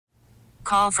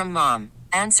call from mom.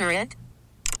 Answer it.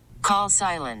 Call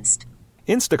silenced.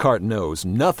 Instacart knows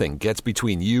nothing gets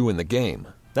between you and the game.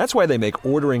 That's why they make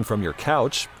ordering from your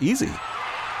couch easy.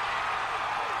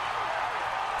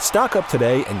 Stock up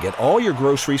today and get all your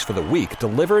groceries for the week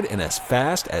delivered in as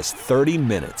fast as 30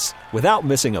 minutes without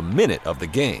missing a minute of the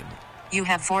game. You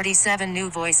have 47 new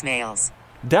voicemails.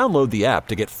 Download the app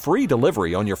to get free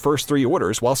delivery on your first 3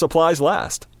 orders while supplies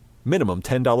last. Minimum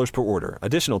 $10 per order.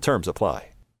 Additional terms apply.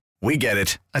 We get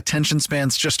it. Attention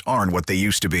spans just aren't what they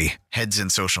used to be. Heads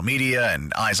in social media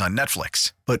and eyes on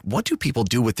Netflix. But what do people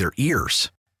do with their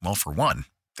ears? Well, for one,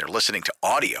 they're listening to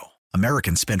audio.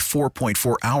 Americans spend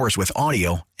 4.4 hours with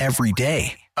audio every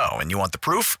day. Oh, and you want the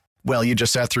proof? Well, you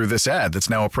just sat through this ad that's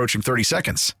now approaching 30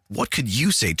 seconds. What could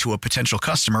you say to a potential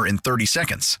customer in 30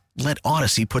 seconds? Let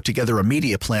Odyssey put together a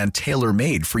media plan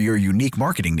tailor-made for your unique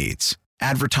marketing needs.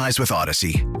 Advertise with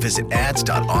Odyssey. Visit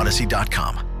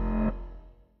ads.odyssey.com.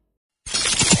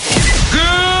 Good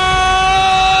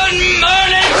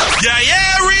morning,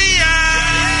 area.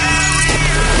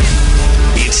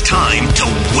 It's time to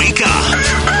wake up.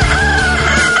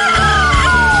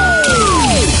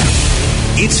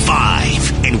 It's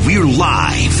 5, and we're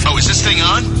live. Oh, is this thing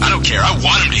on? I don't care. I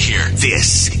want him to hear.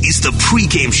 This is the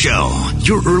Pregame Show,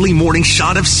 your early morning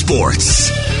shot of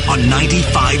sports on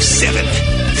 95.7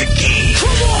 The Game. Come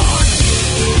on!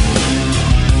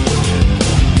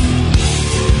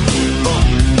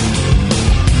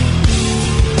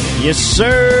 Yes,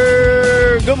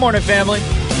 sir. Good morning, family.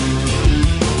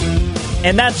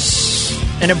 And that's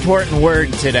an important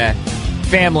word today.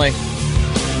 Family.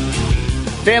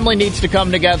 Family needs to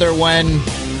come together when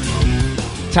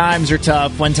times are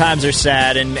tough, when times are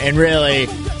sad, and really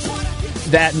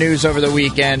that news over the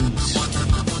weekend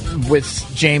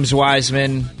with James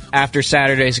Wiseman after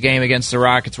Saturday's game against the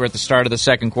Rockets, where at the start of the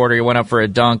second quarter he went up for a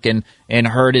dunk and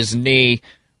hurt his knee,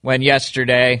 when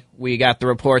yesterday we got the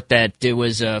report that it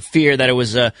was a fear that it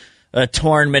was a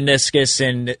torn meniscus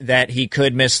and that he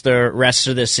could miss the rest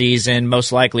of the season,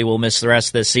 most likely will miss the rest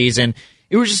of the season.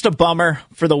 It was just a bummer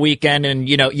for the weekend, and,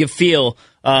 you know, you feel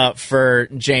for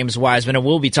James Wiseman, and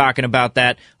we'll be talking about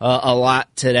that a lot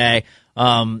today.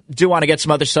 Do want to get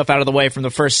some other stuff out of the way from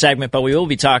the first segment, but we will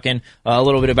be talking a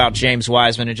little bit about James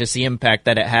Wiseman and just the impact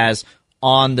that it has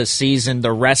on the season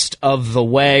the rest of the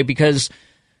way, because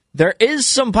there is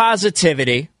some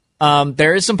positivity.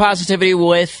 There is some positivity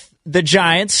with the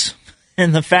Giants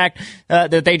and the fact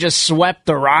that they just swept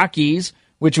the Rockies,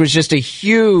 which was just a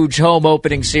huge home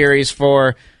opening series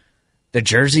for the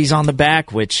jerseys on the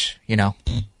back, which, you know,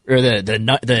 or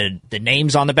the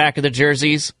names on the back of the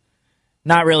jerseys.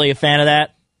 Not really a fan of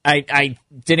that. I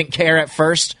didn't care at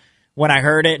first when I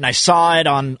heard it and I saw it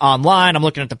online. I'm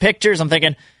looking at the pictures. I'm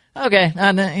thinking, okay,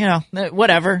 you know,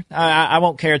 whatever. I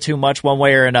won't care too much one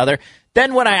way or another.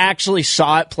 Then when I actually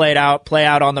saw it play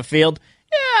out on the field,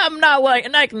 yeah, I'm not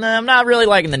really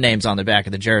liking the names on the back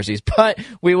of the jerseys, but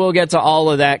we will get to all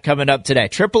of that coming up today.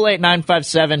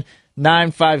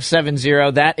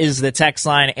 888-957-9570. That is the text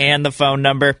line and the phone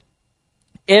number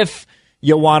if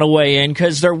you want to weigh in,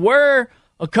 because there were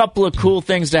a couple of cool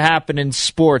things to happen in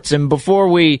sports. And before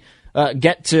we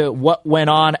get to what went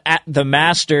on at the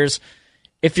Masters,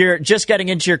 if you're just getting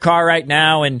into your car right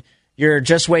now and you're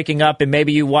just waking up and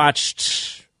maybe you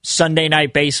watched Sunday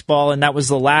Night Baseball and that was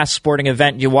the last sporting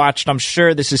event you watched, I'm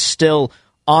sure this is still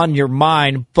on your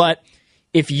mind. But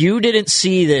if you didn't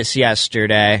see this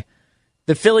yesterday,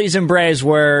 the Phillies and Braves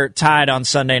were tied on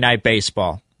Sunday Night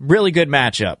Baseball. Really good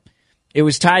matchup. It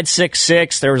was tied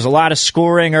 6-6. There was a lot of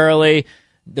scoring early.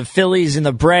 The Phillies and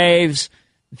the Braves,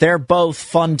 they're both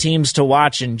fun teams to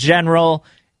watch in general.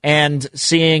 And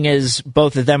seeing as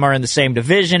both of them are in the same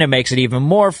division, it makes it even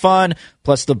more fun.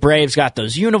 Plus, the Braves got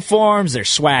those uniforms. They're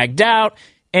swagged out.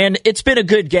 And it's been a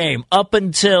good game up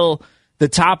until the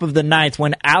top of the ninth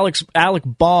when Alec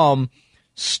Baum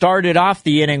started off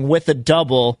the inning with a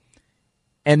double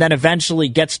and then eventually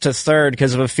gets to third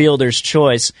because of a fielder's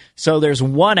choice. So there's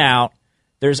one out.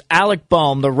 There's Alec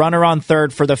Baum, the runner on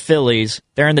third for the Phillies.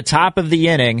 They're in the top of the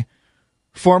inning.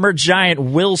 Former Giant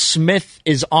Will Smith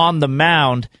is on the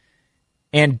mound,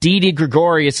 and Didi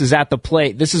Gregorius is at the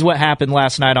plate. This is what happened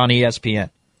last night on ESPN.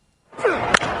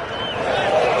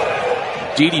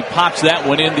 Didi pops that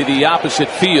one into the opposite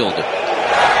field.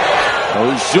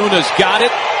 Ozuna's got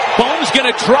it. Bone's going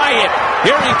to try it.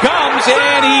 Here he comes,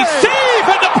 and he's safe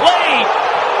at the plate.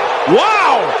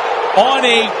 Wow! On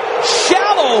a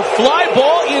shallow fly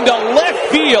ball into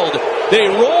left field. They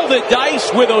roll the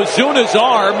dice with Ozuna's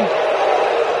arm.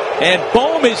 And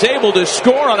Bohm is able to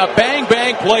score on a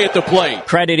bang-bang play at the plate.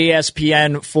 Credit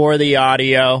ESPN for the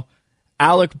audio.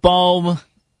 Alec Bohm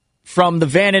from the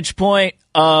vantage point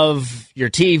of your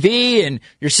TV and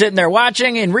you're sitting there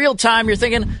watching in real time, you're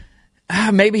thinking,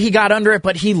 maybe he got under it,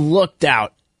 but he looked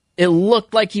out. It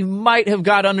looked like he might have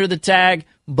got under the tag,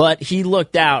 but he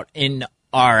looked out in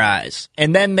our eyes.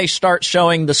 And then they start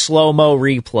showing the slow-mo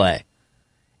replay.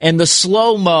 And the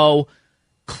slow-mo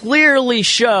clearly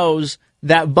shows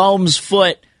that Bohm's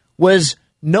foot was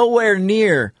nowhere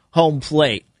near home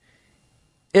plate.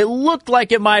 It looked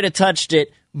like it might have touched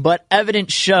it, but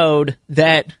evidence showed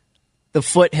that the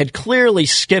foot had clearly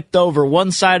skipped over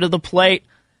one side of the plate,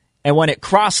 and when it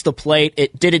crossed the plate,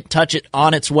 it didn't touch it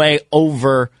on its way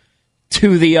over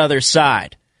to the other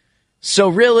side. So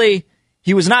really,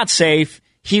 he was not safe.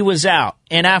 He was out.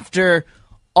 And after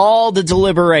all the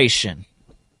deliberation,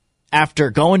 after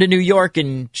going to New York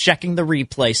and checking the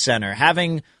replay center,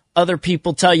 having other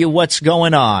people tell you what's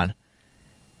going on,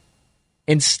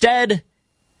 instead,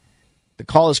 the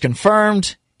call is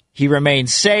confirmed. He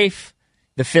remains safe.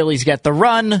 The Phillies get the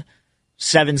run.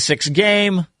 7-6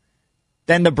 game.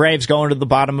 Then the Braves go into the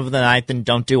bottom of the ninth and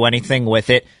don't do anything with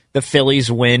it. The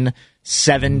Phillies win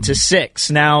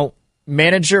 7-6. Now,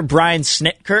 manager Brian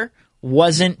Snitker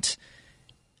wasn't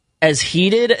as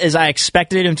heated as I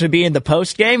expected him to be in the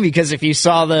postgame, because if you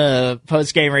saw the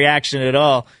postgame reaction at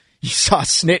all, you saw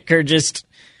Snitker just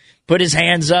put his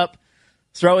hands up,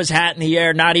 throw his hat in the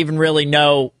air, not even really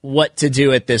know what to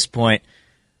do at this point.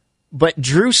 But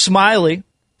Drew Smiley,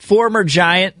 former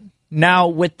Giant, now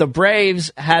with the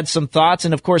Braves, had some thoughts,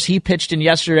 and of course he pitched in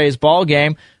yesterday's ball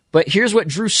game. But here's what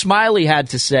Drew Smiley had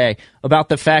to say about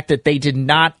the fact that they did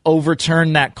not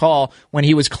overturn that call when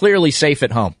he was clearly safe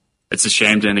at home. It's a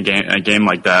shame to end a game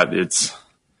like that. It's,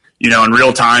 in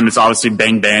real time, it's obviously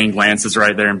bang, bang. Lance is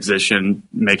right there in position,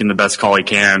 making the best call he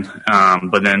can.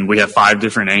 But then we have 5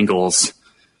 different angles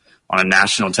on a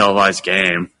national televised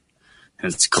game.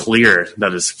 And it's clear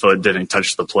that his foot didn't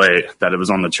touch the plate, that it was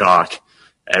on the chalk.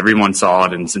 Everyone saw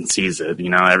it and sees it.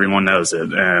 Everyone knows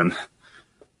it. And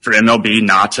for MLB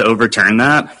not to overturn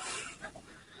that,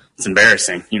 it's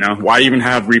embarrassing. Why even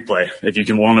have replay if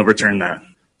you won't overturn that?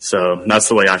 So that's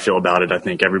the way I feel about it. I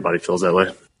think everybody feels that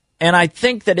way. And I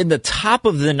think that in the top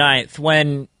of the ninth,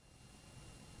 when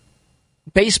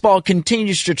baseball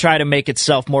continues to try to make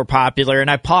itself more popular,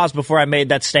 and I paused before I made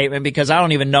that statement because I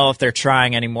don't even know if they're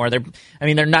trying anymore.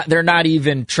 They're not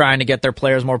even trying to get their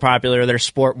players more popular, their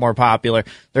sport more popular.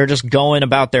 They're just going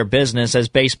about their business as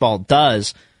baseball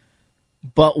does.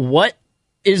 But what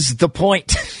is the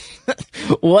point?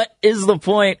 What is the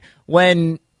point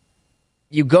when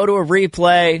you go to a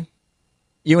replay,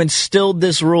 you instilled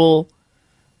this rule?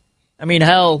 I mean,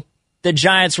 hell, the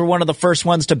Giants were one of the first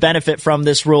ones to benefit from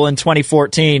this rule in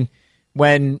 2014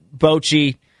 when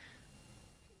Bochy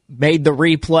made the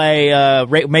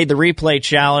replay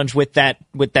challenge with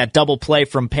that double play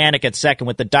from Panic at second,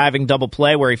 with the diving double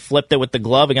play where he flipped it with the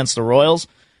glove against the Royals.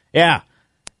 Yeah,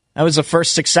 that was the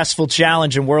first successful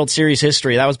challenge in World Series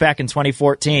history. That was back in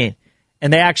 2014,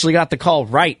 and they actually got the call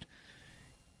right.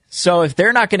 So if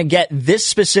they're not going to get this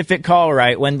specific call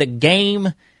right when the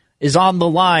game is on the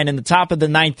line in the top of the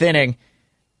ninth inning,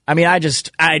 I mean, I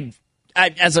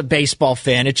as a baseball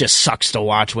fan, it just sucks to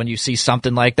watch when you see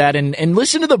something like that. And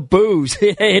listen to the boos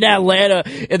in Atlanta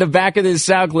in the back of this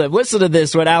sound clip. Listen to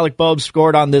this when Alec Boehm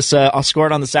scored on this.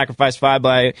 Scored on the sacrifice fly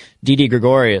by Didi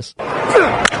Gregorius.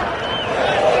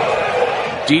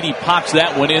 Didi pops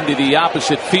that one into the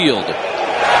opposite field.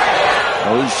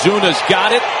 Ozuna's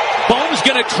got it. Bohm's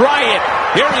going to try it.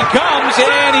 Here he comes,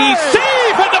 and he's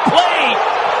safe at the plate.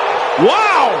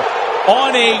 Wow!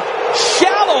 On a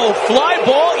shallow fly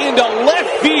ball into left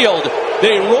field.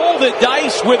 They roll the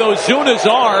dice with Ozuna's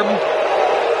arm,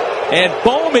 and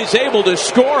Bohm is able to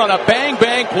score on a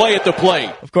bang-bang play at the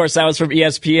plate. Of course, that was from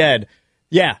ESPN.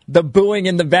 Yeah, the booing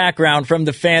in the background from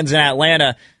the fans in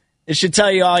Atlanta, it should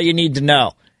tell you all you need to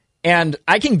know. And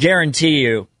I can guarantee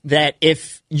you that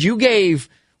if you gave,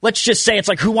 let's just say it's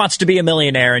like Who Wants to Be a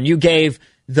Millionaire, and you gave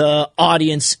the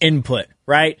audience input,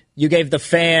 right? You gave the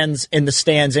fans in the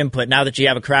stands input now that you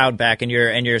have a crowd back and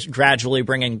you're gradually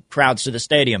bringing crowds to the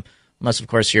stadium. Unless, of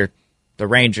course, you're the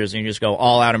Rangers and you just go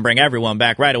all out and bring everyone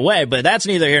back right away. But that's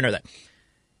neither here nor there.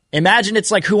 Imagine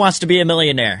it's like Who Wants to Be a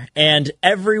Millionaire, and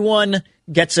everyone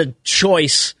gets a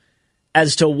choice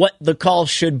as to what the call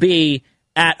should be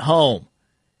at home.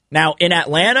 Now, in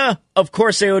Atlanta, of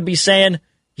course, they would be saying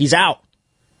he's out.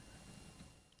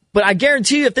 But I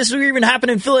guarantee you if this would even happen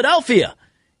in Philadelphia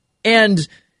and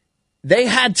they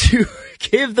had to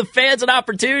give the fans an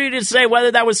opportunity to say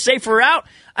whether that was safe or out,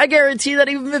 I guarantee that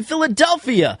even in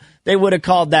Philadelphia, they would have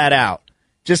called that out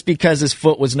just because his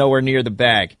foot was nowhere near the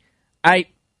bag. I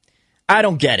I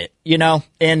don't get it,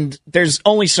 and there's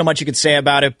only so much you could say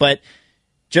about it, but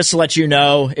just to let you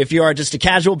know, if you are just a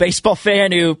casual baseball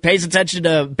fan who pays attention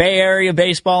to Bay Area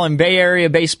baseball and Bay Area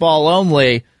baseball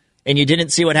only, and you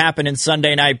didn't see what happened in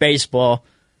Sunday Night Baseball,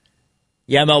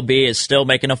 the MLB is still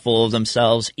making a fool of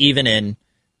themselves, even in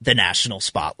the national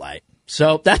spotlight.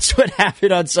 So that's what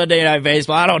happened on Sunday Night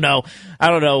Baseball. I don't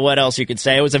know what else you could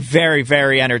say. It was a very,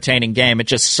 very entertaining game. It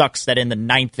just sucks that in the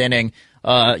ninth inning,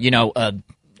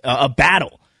 a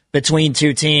battle between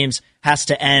two teams has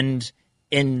to end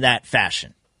in that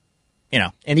fashion.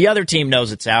 And the other team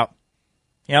knows it's out.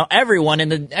 Everyone in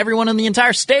the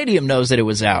entire stadium knows that it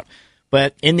was out.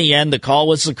 But in the end, the call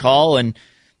was the call, and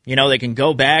they can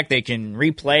go back, they can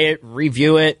replay it,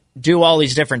 review it, do all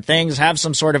these different things, have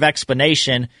some sort of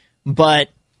explanation. But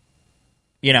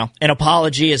an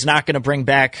apology is not going to bring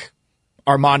back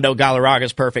Armando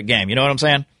Galarraga's perfect game. You know what I'm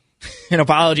saying? An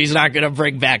apology is not going to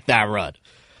bring back that run.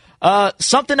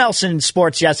 Something else in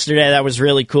sports yesterday that was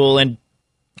really cool, and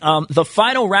the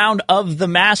final round of the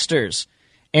Masters.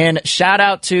 And shout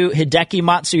out to Hideki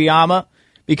Matsuyama,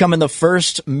 becoming the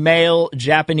first male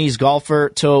Japanese golfer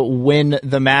to win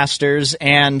the Masters.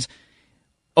 And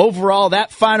overall,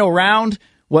 that final round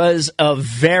was a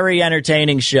very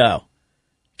entertaining show.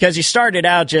 Because you started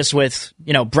out just with,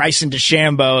 Bryson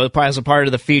DeChambeau as a part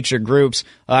of the featured groups.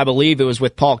 I believe it was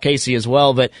with Paul Casey as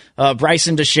well. But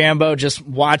Bryson DeChambeau, just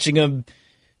watching him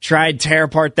try to tear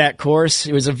apart that course,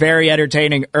 it was a very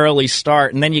entertaining early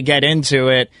start. And then you get into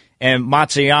it, and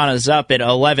Matsuyama's up at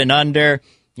 11 under.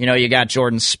 You got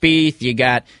Jordan Spieth. You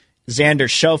got Xander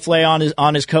Schauffele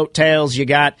on his coattails. You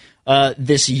got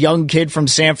this young kid from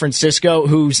San Francisco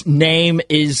whose name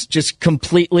is just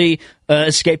completely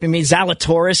escaping me.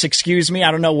 Zalatoris, excuse me.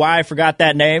 I don't know why I forgot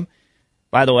that name.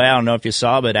 By the way, I don't know if you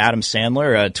saw, but Adam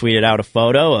Sandler tweeted out a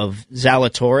photo of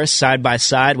Zalatoris side by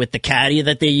side with the caddy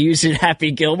that they used in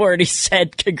Happy Gilmore, and he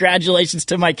said, "Congratulations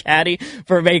to my caddy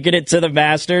for making it to the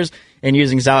Masters," and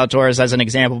using Zalatoris as an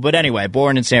example. But anyway,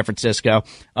 born in San Francisco.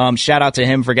 Shout out to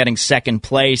him for getting second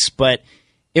place. But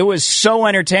it was so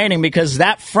entertaining because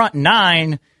that front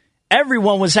nine,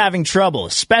 everyone was having trouble,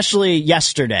 especially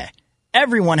yesterday.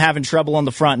 Everyone having trouble on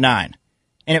the front nine.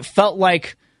 And it felt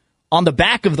like on the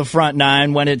back of the front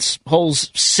nine, when it's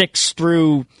holes 6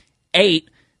 through 8,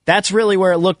 that's really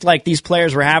where it looked like these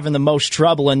players were having the most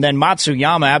trouble. And then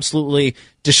Matsuyama absolutely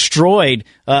destroyed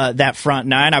that front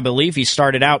nine. I believe he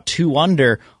started out 2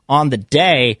 under on the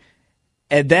day.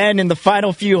 And then in the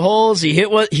final few holes, he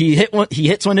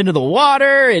hits one into the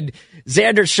water, and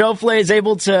Xander Schauffele is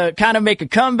able to kind of make a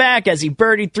comeback as he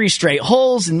birdied 3 straight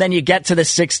holes. And then you get to the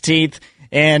 16th,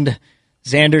 and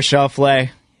Xander Schauffele,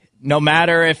 no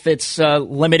matter if it's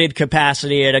limited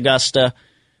capacity at Augusta,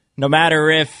 no matter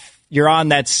if you're on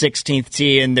that 16th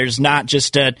tee and there's not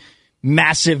just a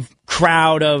massive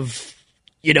crowd of,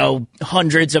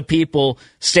 hundreds of people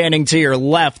standing to your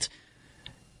left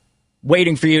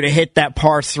waiting for you to hit that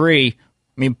par 3. I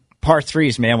mean, par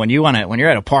 3s, man, when you're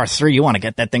at a par 3, you want to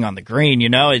get that thing on the green,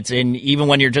 even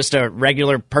when you're just a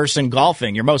regular person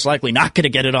golfing, you're most likely not going to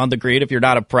get it on the green if you're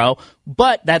not a pro,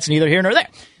 but that's neither here nor there.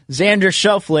 Xander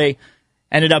Schauffele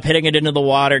ended up hitting it into the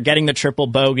water, getting the triple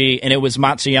bogey, and it was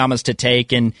Matsuyama's to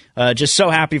take, and just so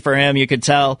happy for him. You could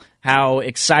tell how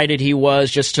excited he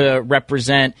was just to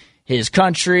represent his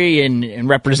country and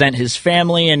represent his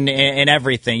family and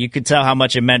everything. You could tell how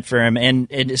much it meant for him, and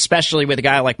especially with a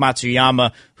guy like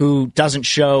Matsuyama who doesn't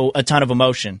show a ton of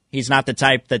emotion. He's not the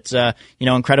type that's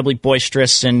incredibly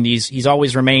boisterous, and he's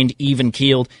always remained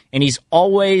even-keeled, and he's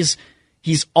always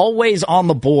on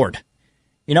the board.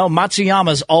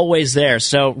 Matsuyama's always there,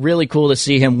 so really cool to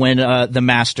see him win the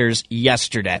Masters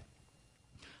yesterday.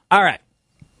 All right.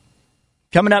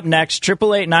 Coming up next,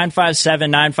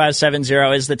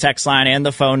 888-957-9570 is the text line and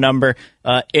the phone number.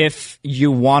 If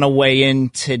you want to weigh in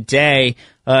today,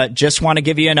 just want to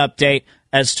give you an update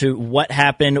as to what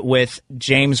happened with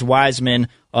James Wiseman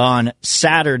on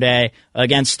Saturday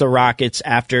against the Rockets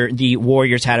after the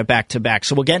Warriors had a back-to-back.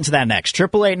 So we'll get into that next.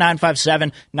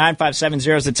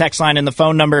 888-957-9570 is the text line and the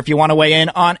phone number if you want to weigh in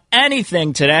on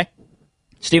anything today.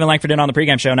 Steven Langford in on the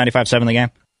pregame show, 95.7 The Game.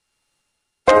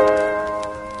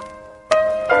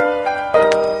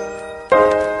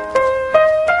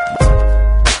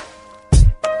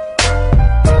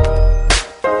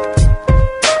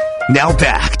 Now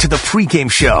back to the pregame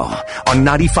show on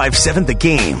 95.7 The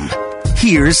Game.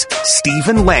 Here's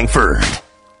Steven Langford.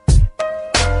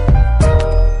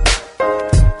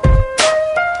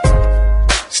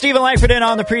 Steven Langford in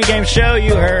on the pregame show.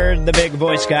 You heard the big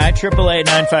voice guy.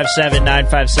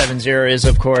 888-957-9570 is,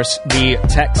 of course, the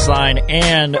text line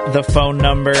and the phone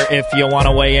number if you want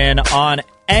to weigh in on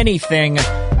anything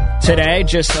today.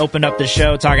 Just opened up the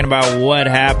show talking about what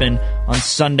happened on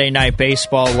Sunday Night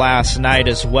Baseball last night,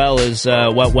 as well as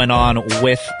what went on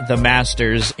with the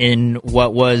Masters in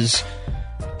what was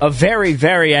a very,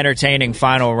 very entertaining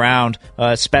final round,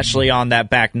 especially on that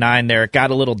back nine there. It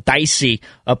got a little dicey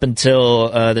up until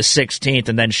the 16th,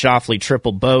 and then Schauffele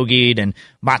triple bogeyed, and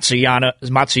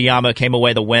Matsuyama came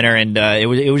away the winner, and it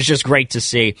was just great to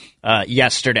see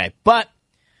yesterday. But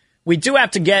we do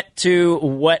have to get to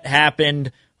what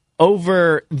happened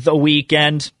over the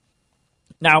weekend.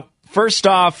 Now, first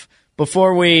off,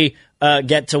 before we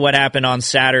get to what happened on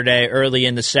Saturday early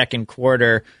in the second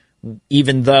quarter,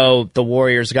 even though the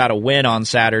Warriors got a win on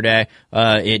Saturday,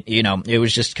 it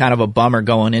was just kind of a bummer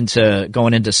going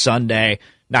into Sunday,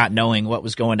 not knowing what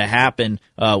was going to happen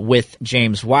with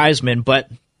James Wiseman.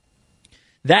 But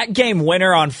that game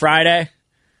winner on Friday,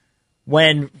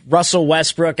 when Russell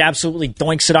Westbrook absolutely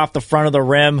doinks it off the front of the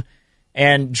rim,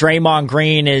 and Draymond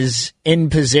Green is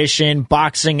in position,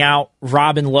 boxing out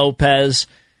Robin Lopez,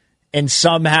 and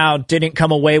somehow didn't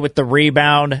come away with the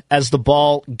rebound as the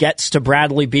ball gets to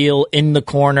Bradley Beal in the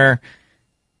corner,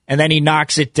 and then he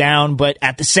knocks it down. But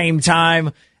at the same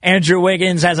time, Andrew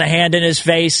Wiggins has a hand in his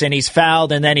face, and he's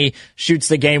fouled, and then he shoots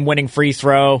the game-winning free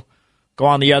throw. Go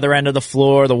on the other end of the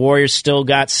floor. The Warriors still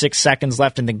got 6 seconds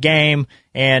left in the game,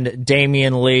 and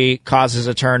Damian Lee causes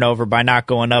a turnover by not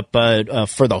going up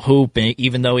for the hoop,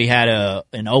 even though he had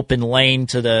an open lane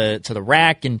to the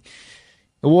rack, and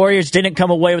the Warriors didn't come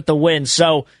away with the win.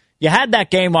 So you had that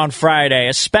game on Friday,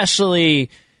 especially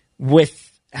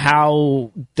with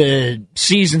how the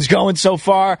season's going so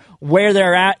far, where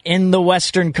they're at in the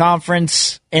Western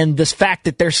Conference, and the fact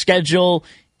that their schedule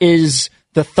is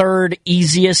the third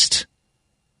easiest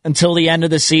until the end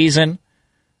of the season.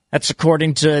 That's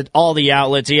according to all the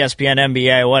outlets, ESPN,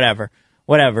 NBA,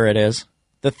 whatever it is.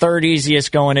 The third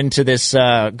easiest going into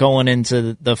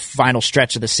the final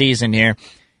stretch of the season here.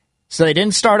 So they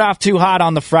didn't start off too hot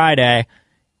on the Friday,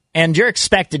 and you're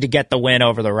expected to get the win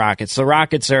over the Rockets. The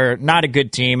Rockets are not a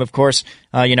good team. Of course,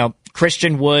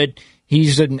 Christian Wood,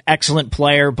 he's an excellent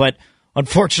player, but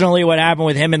unfortunately what happened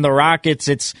with him and the Rockets,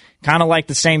 it's kind of like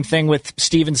the same thing with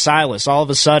Steven Silas. All of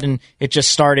a sudden, it just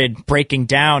started breaking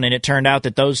down, and it turned out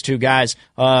that those two guys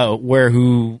where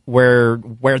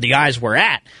the eyes were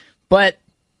at. But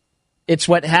it's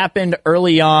what happened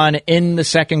early on in the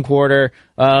second quarter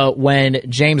when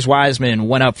James Wiseman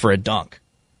went up for a dunk.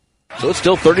 So it's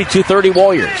still 32-30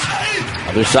 Warriors.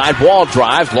 Other side, Wall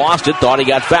drives, lost it, thought he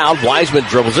got fouled. Wiseman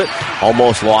dribbles it,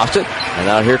 almost lost it. And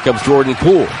now here comes Jordan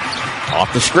Poole.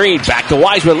 Off the screen, back to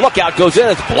Wiseman. Look out, goes in.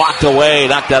 It's blocked away,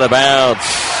 knocked out of bounds.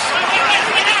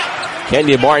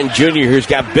 Kenyon Martin Jr., who's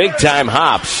got big-time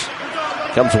hops,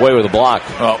 comes away with a block.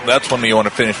 Well, that's when you want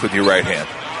to finish with your right hand.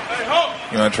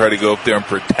 You want to try to go up there and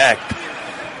protect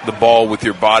the ball with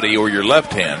your body or your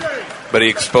left hand. But he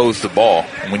exposed the ball.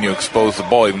 And when you expose the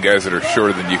ball, even guys that are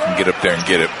shorter than you can get up there and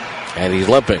get it. And he's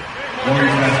limping.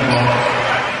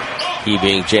 He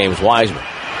being James Wiseman.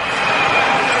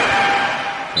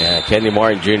 Yeah, Kenyon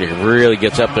Martin Jr. really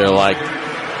gets up there like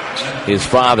his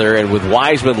father. And with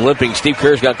Wiseman limping, Steve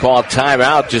Kerr's got called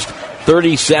timeout just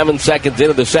 37 seconds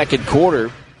into the second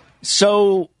quarter.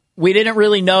 So we didn't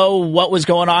really know what was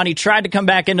going on. He tried to come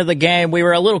back into the game. We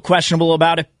were a little questionable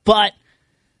about it, but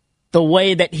the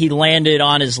way that he landed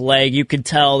on his leg, you could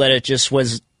tell that it just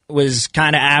was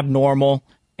kind of abnormal.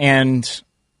 And,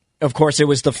 of course, it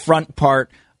was the front part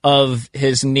of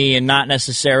his knee and not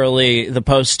necessarily the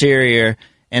posterior.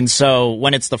 And so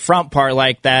when it's the front part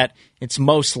like that, it's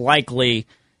most likely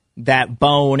that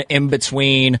bone in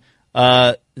between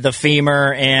the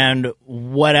femur and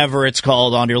whatever it's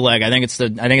called on your leg. I think it's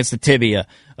the tibia.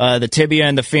 The tibia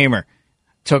and the femur.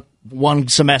 Took one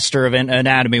semester of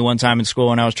anatomy one time in school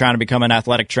when I was trying to become an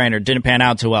athletic trainer. Didn't pan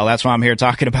out too well. That's why I'm here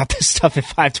talking about this stuff at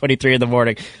 5:23 in the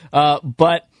morning.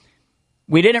 But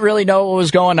we didn't really know what was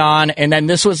going on, and then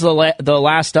this was the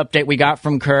last update we got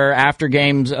from Kerr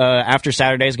after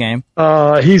Saturday's game.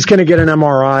 He's going to get an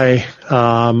MRI.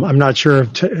 I'm not sure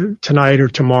if tonight or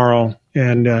tomorrow,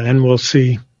 and we'll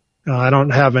see. I don't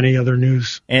have any other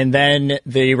news. And then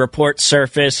the report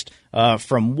surfaced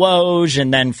from Woj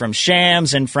and then from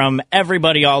Shams and from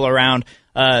everybody all around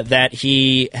that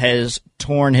he has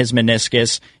torn his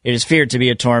meniscus. It is feared to be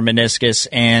a torn meniscus,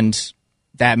 and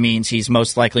that means he's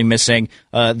most likely missing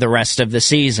the rest of the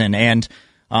season. And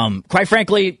quite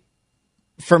frankly,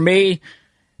 for me,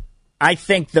 I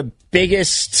think the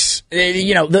biggest,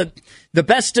 the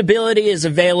best stability is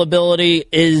availability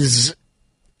is,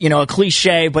 a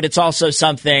cliche, but it's also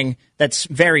something that's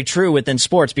very true within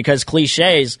sports because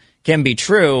cliches can be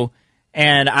true.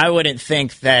 And I wouldn't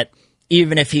think that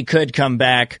even if he could come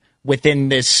back within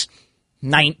this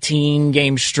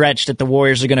 19-game stretch that the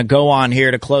Warriors are going to go on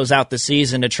here to close out the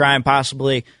season to try and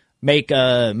possibly make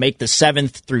the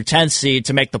 7th through 10th seed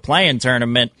to make the play-in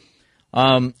tournament.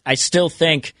 I still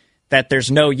think that there's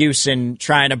no use in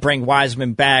trying to bring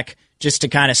Wiseman back just to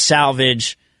kind of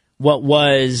salvage what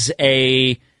was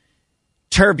a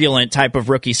turbulent type of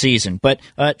rookie season. But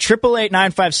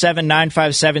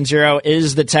 888-957-9570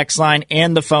 is the text line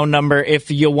and the phone number if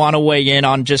you want to weigh in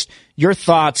on just your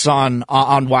thoughts on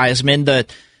Wiseman. The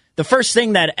first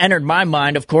thing that entered my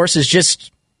mind, of course, is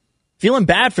just feeling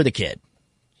bad for the kid.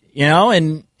 You know,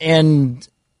 and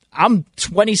I'm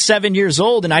 27 years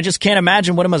old, and I just can't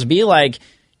imagine what it must be like,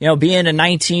 you know, being a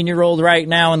 19-year-old right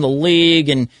now in the league.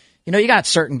 And, you know, you got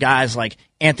certain guys like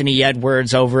Anthony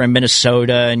Edwards over in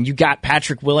Minnesota, and you got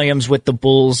Patrick Williams with the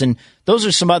Bulls, and those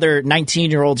are some other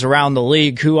 19-year-olds around the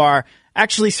league who are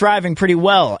actually thriving pretty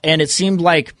well. And it seemed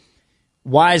like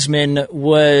Wiseman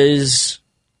was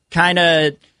kind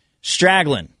of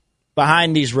straggling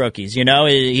behind these rookies. You know,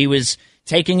 he was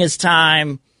taking his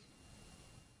time,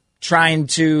 trying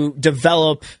to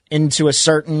develop into a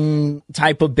certain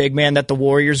type of big man that the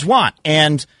Warriors want.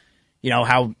 And, you know,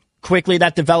 how quickly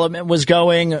that development was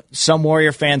going, some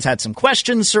Warrior fans had some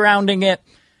questions surrounding it.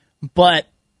 But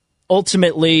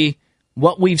ultimately,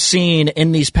 what we've seen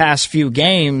in these past few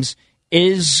games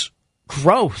is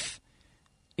growth.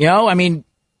 You know, I mean,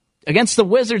 against the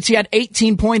Wizards, he had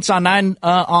 18 points on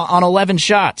 11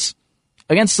 shots.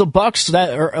 Against the Bucks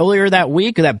earlier that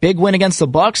week, that big win against the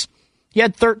Bucks, he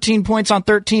had 13 points on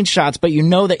 13 shots, but you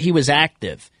know that he was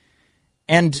active.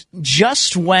 And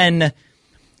just when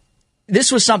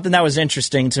this was something that was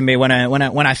interesting to me when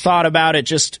I thought about it,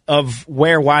 just of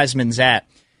where Wiseman's at.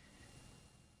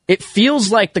 It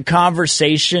feels like the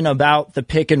conversation about the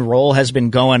pick and roll has been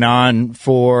going on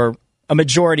for a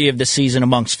majority of the season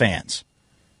amongst fans.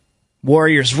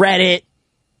 Warriors Reddit,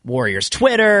 Warriors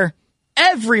Twitter,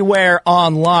 everywhere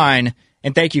online.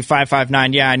 And thank you,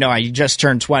 559. Yeah, I know I just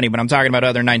turned 20, but I'm talking about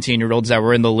other 19-year-olds that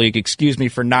were in the league. Excuse me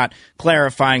for not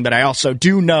clarifying that I also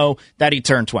do know that he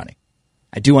turned 20.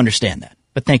 I do understand that.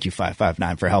 But thank you,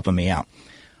 559, for helping me out.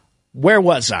 Where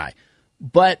was I?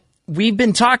 But we've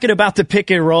been talking about the pick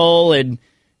and roll and,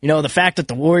 you know, the fact that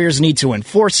the Warriors need to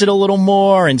enforce it a little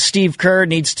more and Steve Kerr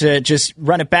needs to just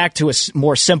run it back to a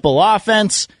more simple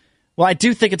offense. Well, I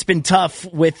do think it's been tough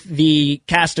with the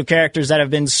cast of characters that have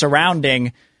been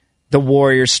surrounding the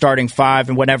Warriors starting five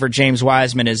and whenever James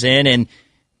Wiseman is in, and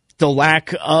the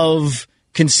lack of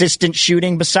consistent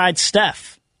shooting besides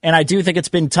Steph. And I do think it's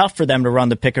been tough for them to run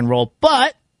the pick and roll.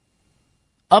 But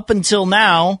up until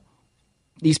now,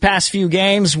 these past few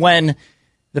games when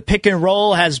the pick and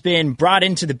roll has been brought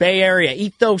into the Bay Area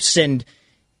ethos and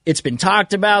it's been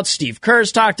talked about, Steve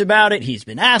Kerr's talked about it, he's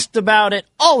been asked about it,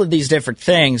 all of these different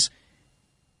things.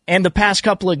 And the past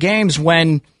couple of games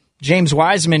when James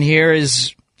Wiseman here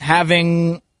is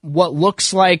having what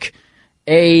looks like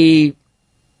a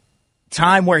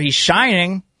time where he's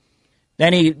shining,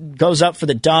 then he goes up for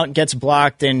the dunk, gets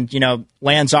blocked, and, you know,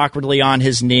 lands awkwardly on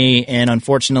his knee, and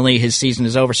unfortunately his season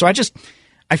is over. So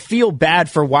I feel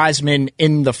bad for Wiseman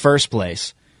in the first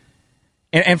place.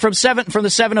 And from the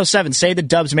 707, say the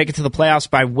Dubs make it to the playoffs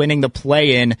by winning the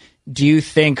play-in, do you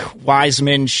think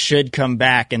Wiseman should come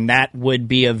back? And that would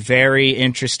be a very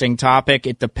interesting topic.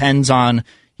 It depends on,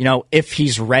 you know, if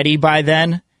he's ready by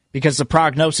then, because the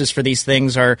prognosis for these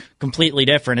things are completely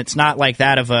different. It's not like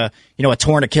that of a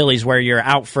torn Achilles where you're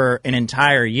out for an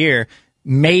entire year.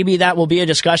 Maybe that will be a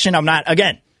discussion. I'm not,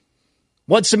 again,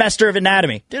 one semester of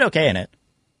anatomy. Did okay in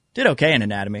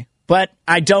anatomy. But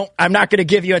I'm not going to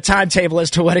give you a timetable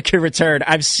as to when it can return.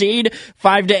 I've seen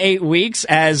 5 to 8 weeks,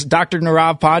 as Dr.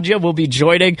 Nirav Pandya will be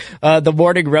joining the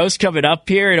morning roast coming up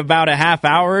here in about a half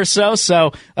hour or so.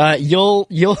 So you'll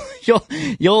get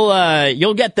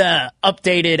the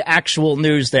updated actual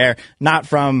news there, not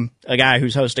from a guy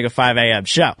who's hosting a 5 a.m.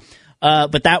 show.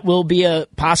 But that will be a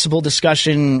possible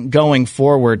discussion going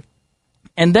forward.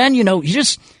 And then, you know, you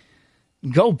just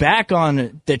go back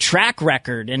on the track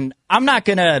record, and I'm not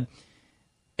going to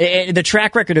the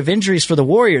track record of injuries for the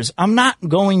Warriors. I'm not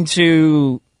going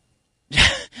to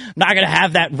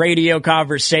have that radio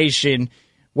conversation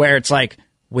where it's like,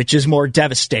 which is more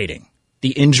devastating,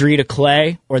 the injury to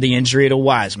Clay or the injury to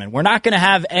Wiseman? We're not going to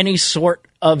have any sort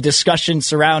of discussion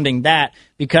surrounding that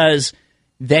because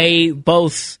they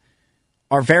both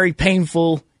are very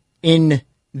painful in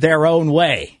their own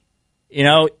way, you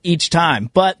know, each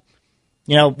time. But,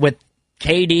 you know, with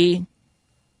KD,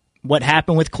 what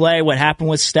happened with Clay, what happened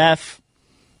with Steph,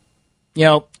 you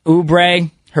know, Oubre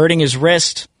hurting his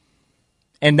wrist,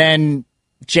 and then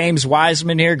James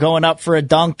Wiseman here going up for a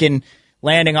dunk and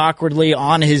landing awkwardly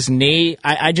on his knee.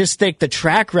 I just think the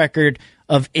track record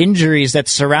of injuries that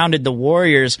surrounded the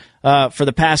Warriors for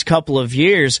the past couple of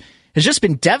years has just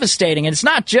been devastating. And it's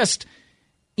not just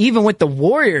even with the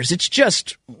Warriors, it's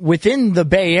just within the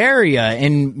Bay Area.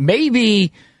 And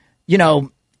maybe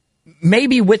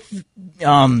with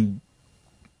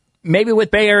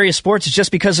Bay Area sports, it's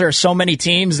just because there are so many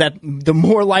teams that the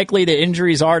more likely the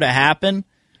injuries are to happen.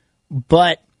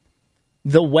 But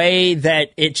the way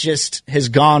that it just has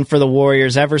gone for the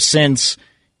Warriors ever since,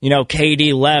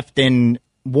 KD left, and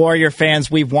Warrior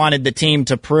fans, we've wanted the team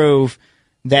to prove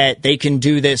that they can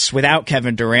do this without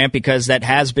Kevin Durant, because that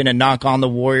has been a knock on the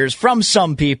Warriors from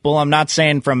some people. I'm not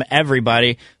saying from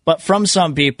everybody, but from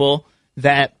some people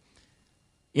that,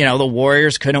 the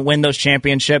Warriors couldn't win those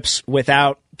championships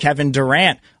without Kevin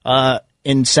Durant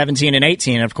in 17 and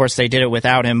 18. Of course, they did it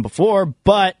without him before,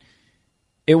 but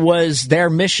it was their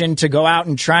mission to go out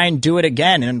and try and do it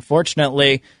again. And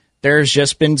unfortunately, there's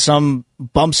just been some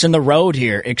bumps in the road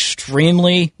here,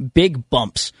 extremely big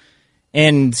bumps.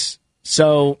 And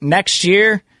so next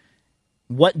year,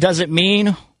 what does it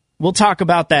mean? We'll talk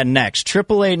about that next.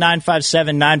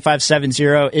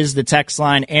 888-957-9570 is the text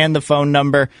line and the phone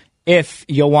number if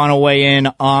you'll want to weigh in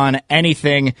on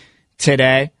anything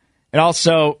today. And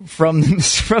also from the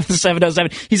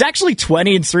 707, he's actually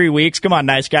 20 in 3 weeks. Come on,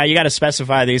 nice guy. You got to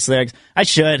specify these things. I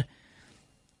should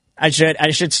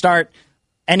start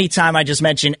anytime I just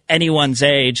mention anyone's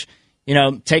age.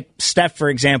 Take Steph, for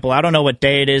example. I don't know what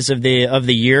day it is of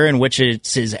the year in which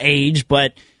it's his age,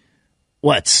 but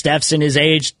Steph's in his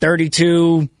age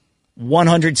 32,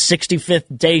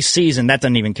 165th day season. That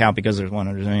doesn't even count because there's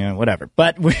 100, whatever.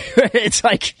 But it's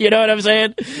like, you know what I'm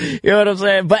saying?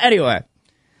 But anyway.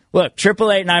 Look,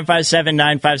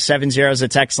 888-957-9570 is the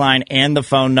text line and the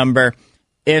phone number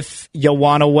if you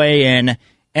want to weigh in.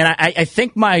 And I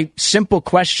think my simple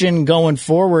question going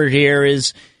forward here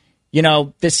is,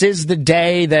 this is the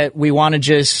day that we want to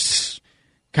just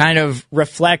kind of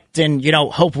reflect and,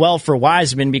 hope well for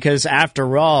Wiseman, because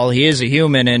after all, he is a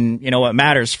human, and, what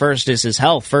matters first is his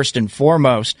health, first and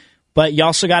foremost. But you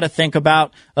also got to think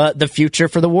about the future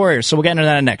for the Warriors. So we'll get into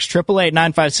that next.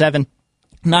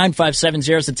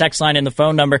 888-957-9570 is the text line and the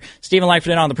phone number. Steven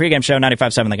Langford on the Pregame Show,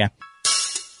 95.7 The Game.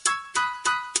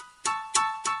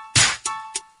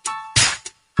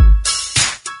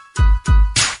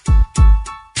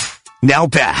 Now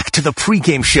back to the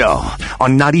Pregame Show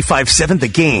on 95.7 The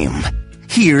Game.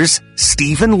 Here's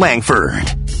Steven Langford.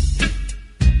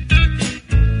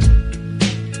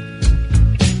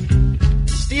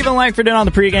 Steven Langford on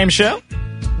the Pregame Show.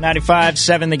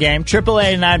 95.7 The Game.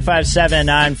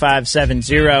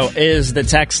 888-957-9570 is the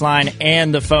text line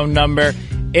and the phone number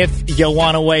if you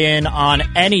want to weigh in on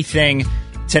anything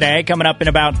today. Coming up in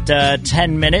about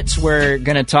 10 minutes, we're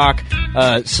going to talk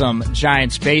some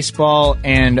Giants baseball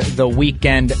and the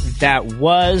weekend that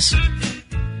was.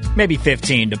 Maybe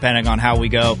 15, depending on how we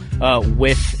go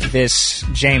with this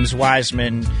James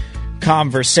Wiseman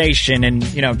conversation. And,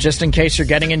 just in case you're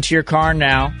getting into your car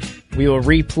now, we will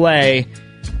replay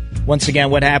once again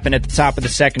what happened at the top of the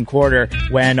second quarter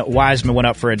when Wiseman went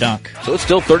up for a dunk. So it's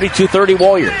still 32-30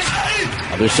 Warriors.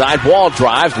 Other side, Wall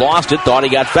drives, lost it, thought he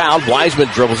got fouled. Wiseman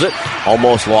dribbles it,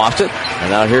 almost lost it.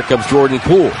 And now here comes Jordan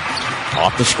Poole.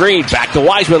 Off the screen, back to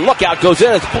Wiseman. Look out, goes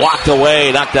in. It's blocked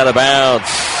away, knocked out of bounds.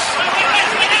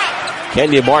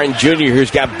 Kenyon Martin Jr., who's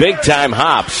got big-time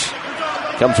hops,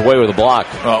 comes away with a block.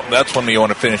 Well, that's when you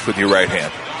want to finish with your right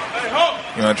hand.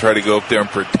 You want to try to go up there and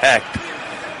protect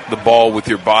the ball with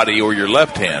your body or your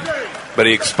left hand, but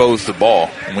he exposed the ball.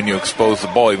 And when you expose the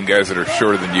ball, even guys that are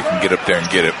shorter than you can get up there and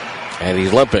get it. And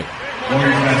he's limping.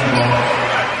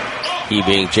 He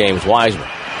being James Wiseman.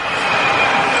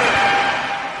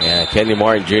 Yeah, Kenyon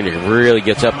Martin Jr. really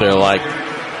gets up there like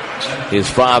his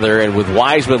father. And with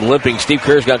Wiseman limping, Steve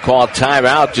Kerr's got called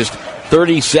timeout just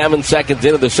 37 seconds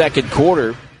into the second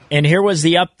quarter. And here was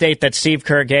the update that Steve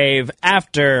Kerr gave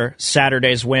after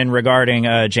Saturday's win regarding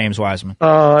James Wiseman.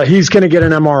 He's going to get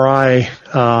an MRI.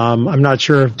 I'm not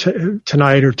sure if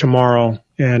tonight or tomorrow,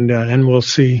 and we'll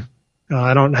see.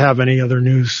 I don't have any other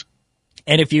news.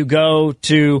 And if you go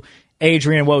to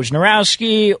Adrian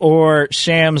Wojnarowski or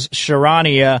Shams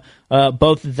Charania,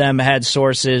 both of them had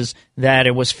sources that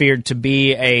it was feared to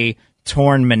be a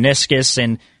torn meniscus,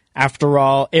 and after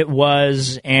all, it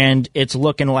was, and it's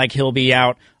looking like he'll be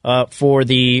out for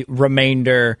the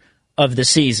remainder of the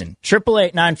season.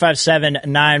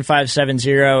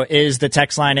 888-957-9570 is the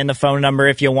text line and the phone number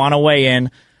if you want to weigh in.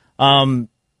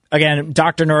 Again,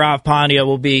 Dr. Nirav Pandya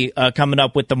will be coming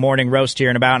up with the morning roast here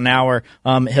in about an hour.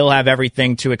 He'll have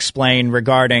everything to explain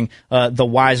regarding the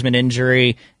Wiseman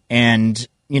injury and,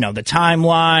 the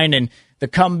timeline and the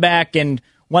comeback. And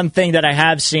one thing that I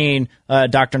have seen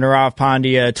Dr. Nirav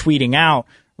Pandya tweeting out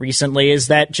recently is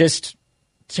that just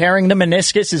tearing the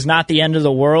meniscus is not the end of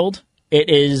the world. It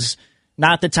is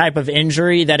not the type of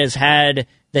injury that has had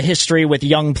the history with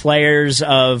young players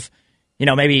of,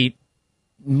 maybe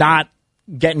not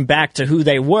getting back to who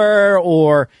they were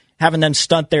or having them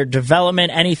stunt their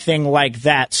development, anything like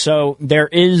that. So there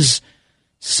is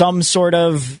some sort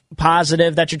of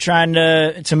positive that you're trying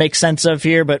to make sense of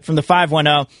here. But from the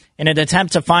 510, in an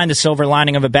attempt to find the silver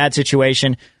lining of a bad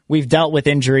situation, we've dealt with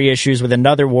injury issues with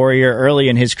another Warrior early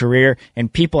in his career,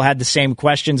 and people had the same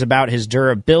questions about his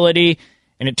durability,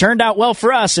 and it turned out well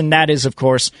for us, and that is, of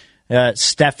course,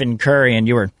 Stephen Curry. And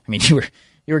you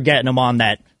were getting him on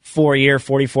that 4-year,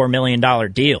 $44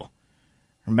 million deal.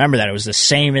 Remember that it was the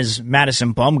same as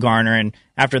Madison Bumgarner, and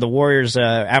after the Warriors,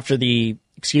 after the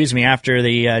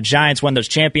Giants won those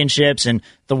championships and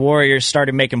the Warriors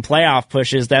started making playoff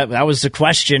pushes, that was the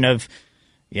question of,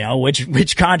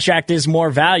 which contract is more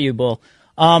valuable.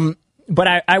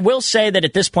 But I will say that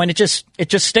at this point, it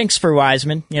just stinks for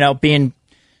Wiseman, being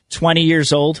 20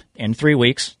 years old in 3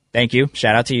 weeks. Thank you.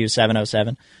 Shout out to you,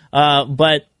 707.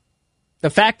 But the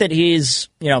fact that he's,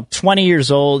 20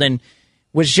 years old and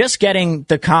was just getting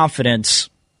the confidence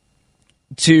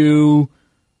to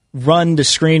run the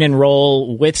screen and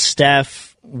roll with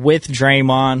Steph, with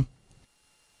Draymond.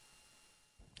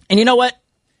 And you know what?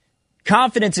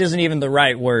 Confidence isn't even the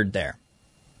right word there.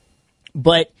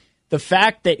 But the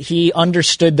fact that he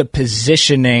understood the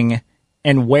positioning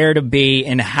and where to be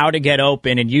and how to get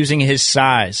open and using his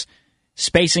size,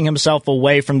 spacing himself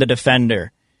away from the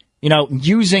defender,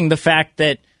 using the fact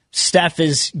that Steph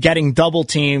is getting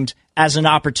double-teamed as an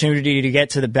opportunity to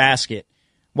get to the basket.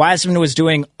 Wiseman was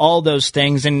doing all those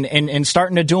things and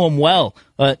starting to do them well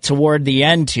toward the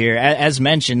end here. As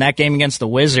mentioned, that game against the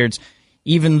Wizards,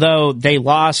 even though they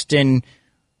lost in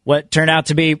what turned out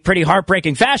to be pretty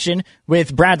heartbreaking fashion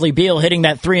with Bradley Beal hitting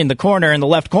that three in the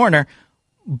left corner,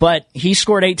 but he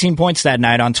scored 18 points that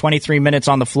night on 23 minutes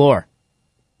on the floor,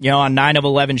 on 9 of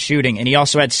 11 shooting, and he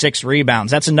also had 6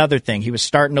 rebounds. That's another thing. He was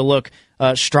starting to look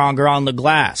stronger on the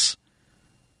glass,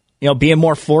 being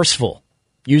more forceful,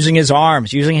 using his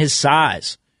arms, using his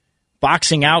size,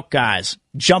 boxing out guys,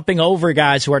 jumping over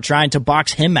guys who are trying to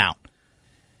box him out.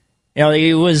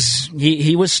 He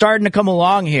was starting to come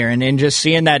along here, and just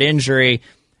seeing that injury.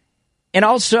 And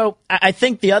also, I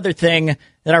think the other thing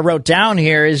that I wrote down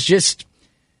here is just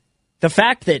the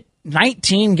fact that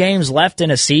 19 games left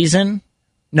in a season,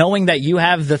 knowing that you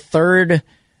have the third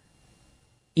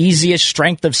easiest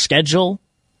strength of schedule,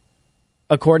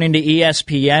 according to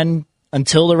ESPN,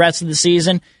 until the rest of the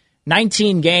season,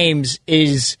 19 games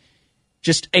is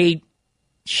just a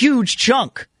huge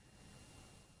chunk.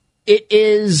 It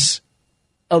is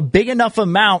a big enough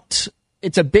amount,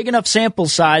 it's a big enough sample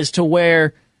size to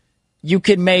where you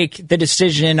can make the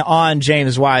decision on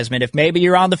James Wiseman. If maybe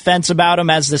you're on the fence about him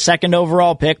as the second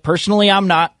overall pick, personally, I'm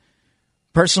not.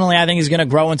 Personally, I think he's going to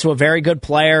grow into a very good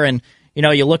player. And,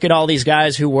 you look at all these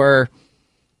guys who were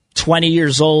 20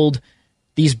 years old,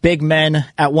 these big men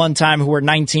at one time who were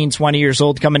 19, 20 years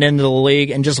old coming into the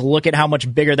league, and just look at how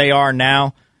much bigger they are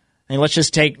now. Let's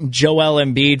just take Joel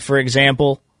Embiid, for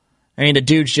example. The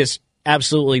dude's just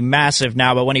absolutely massive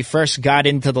now, but when he first got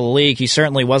into the league, he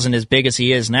certainly wasn't as big as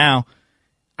he is now.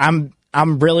 I'm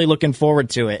really looking forward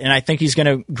to it, and I think he's going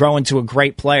to grow into a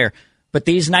great player. But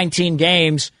these 19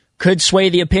 games could sway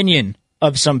the opinion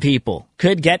of some people,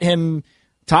 could get him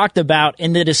talked about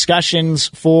in the discussions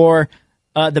for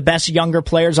the best younger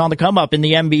players on the come-up in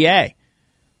the NBA.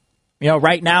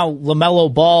 Right now,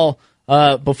 LaMelo Ball,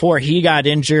 before he got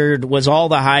injured, was all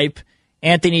the hype.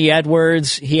 Anthony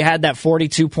Edwards, he had that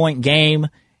 42-point game,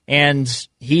 and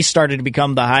he started to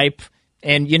become the hype.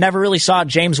 And you never really saw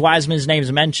James Wiseman's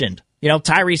names mentioned.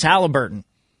 Tyrese Halliburton,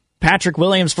 Patrick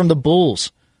Williams from the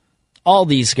Bulls, all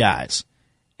these guys.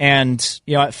 And,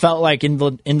 it felt like in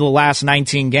the last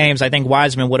 19 games, I think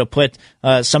Wiseman would have put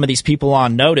some of these people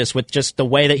on notice with just the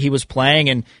way that he was playing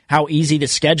and how easy the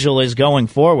schedule is going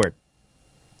forward.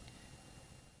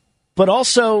 But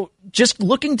also just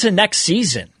looking to next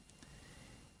season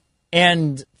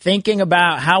and thinking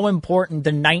about how important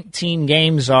the 19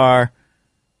 games are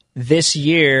this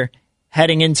year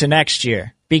heading into next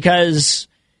year. Because,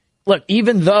 look,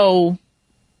 even though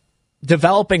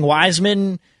developing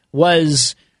Wiseman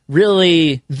was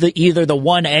really either the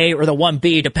 1A or the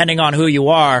 1B, depending on who you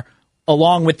are,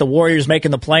 along with the Warriors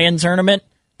making the play-in tournament,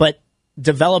 but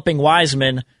developing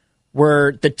Wiseman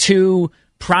were the two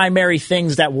primary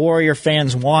things that Warrior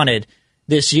fans wanted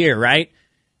this year, right?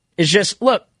 It's just,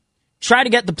 look, try to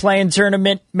get the play-in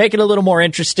tournament, make it a little more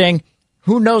interesting,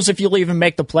 Who knows if you'll even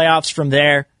make the playoffs from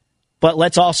there? But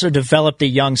let's also develop the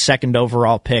young second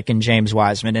overall pick in James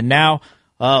Wiseman. And now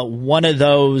one of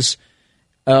those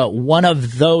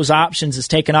options is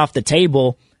taken off the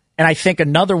table. And I think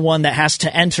another one that has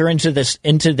to enter into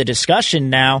the discussion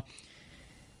now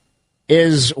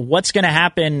is what's going to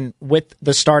happen with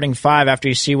the starting five after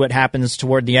you see what happens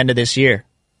toward the end of this year.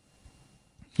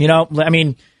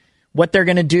 What they're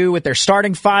going to do with their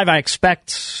starting five, I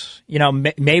expect,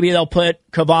 maybe they'll put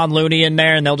Kevon Looney in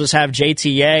there and they'll just have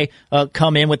JTA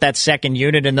come in with that second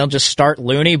unit and they'll just start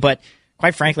Looney. But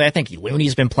quite frankly, I think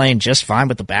Looney's been playing just fine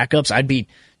with the backups. I'd be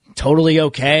totally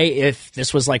okay if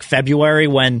this was like February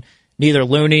when neither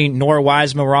Looney nor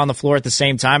Wiseman were on the floor at the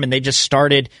same time and they just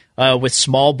started with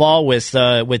small ball with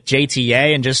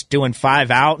JTA and just doing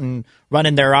 5 out and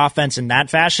running their offense in that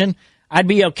fashion. I'd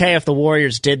be okay if the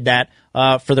Warriors did that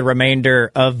for the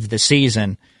remainder of the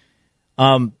season.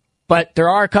 But there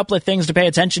are a couple of things to pay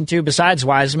attention to besides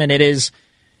Wiseman. It is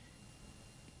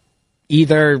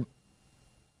either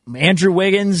Andrew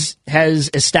Wiggins has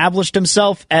established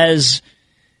himself as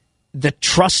the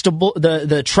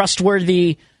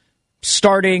trustworthy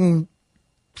starting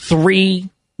 3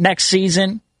 next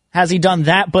season. Has he done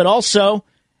that? But also,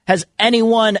 has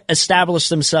anyone established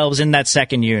themselves in that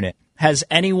second unit? Has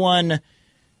anyone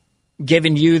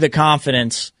given you the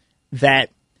confidence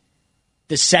that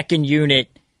the second unit,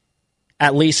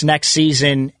 at least next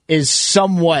season, is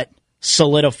somewhat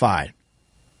solidified?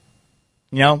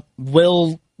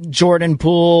 Will Jordan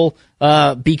Poole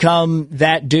become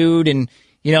that dude and,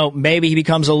 maybe he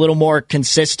becomes a little more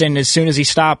consistent as soon as he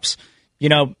stops,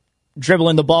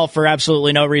 dribbling the ball for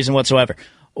absolutely no reason whatsoever?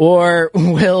 Or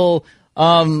will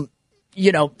Kevon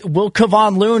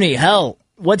Looney, hell,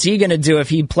 what's he going to do if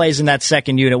he plays in that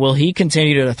second unit? Will he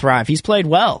continue to thrive? He's played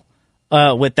well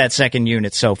with that second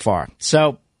unit so far.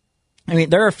 So,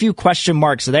 there are a few question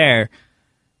marks there,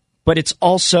 but it's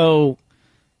also,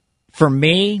 for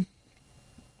me,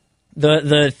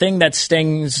 the thing that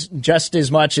stings just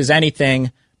as much as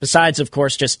anything, besides, of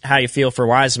course, just how you feel for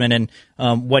Wiseman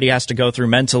and what he has to go through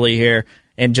mentally here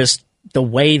and just the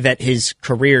way that his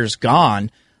career's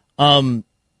gone.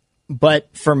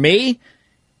 But for me,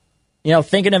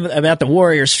 thinking about the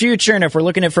Warriors' future, and if we're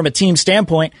looking at it from a team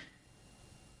standpoint,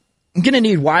 I'm going to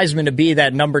need Wiseman to be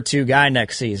that number 2 guy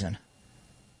next season,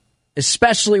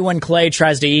 especially when Clay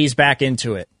tries to ease back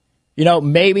into it.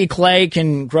 Maybe Clay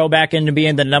can grow back into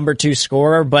being the number 2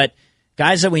 scorer, but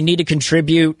guys that we need to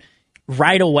contribute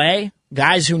right away,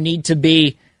 guys who need to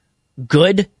be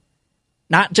good,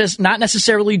 not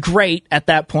necessarily great at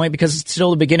that point because it's still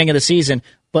the beginning of the season,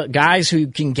 but guys who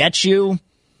can get you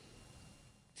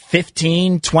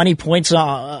 15, 20 points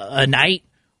a night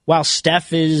while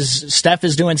Steph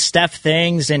is doing Steph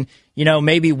things, and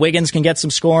maybe Wiggins can get some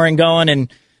scoring going,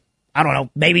 and I don't know,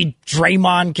 maybe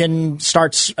Draymond can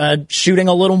start shooting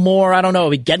a little more. I don't know,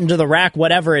 get into the rack,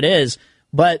 whatever it is.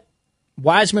 But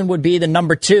Wiseman would be the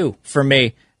number 2 for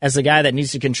me as the guy that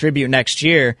needs to contribute next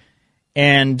year.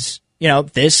 And,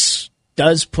 this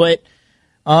does put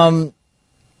a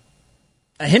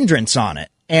hindrance on it.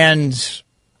 And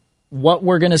what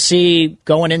we're going to see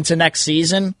going into next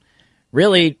season,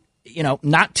 really,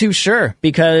 not too sure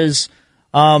because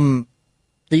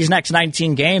these next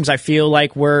 19 games, I feel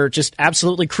like were just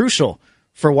absolutely crucial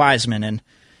for Wiseman. And,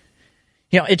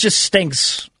 it just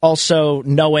stinks also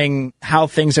knowing how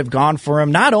things have gone for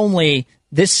him, not only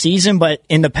this season, but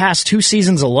in the past 2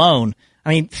 seasons alone.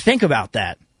 Think about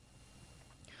that.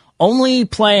 Only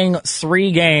playing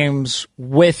 3 games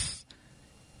with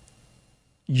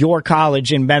your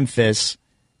college in Memphis,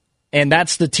 and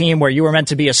that's the team where you were meant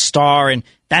to be a star, and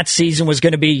that season was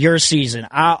going to be your season.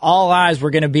 All eyes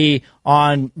were going to be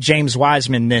on James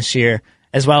Wiseman this year,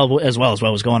 as well as what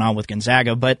was going on with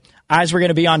Gonzaga. But eyes were going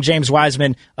to be on James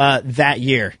Wiseman that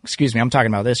year. Excuse me, I'm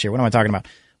talking about this year. What am I talking about?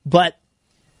 But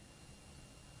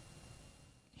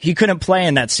he couldn't play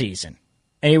in that season,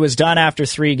 and he was done after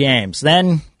 3 games.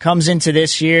 Then comes into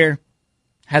this year,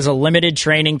 has a limited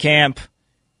training camp,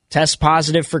 tests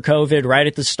positive for COVID right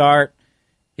at the start.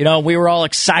 We were all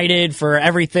excited for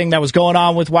everything that was going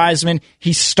on with Wiseman.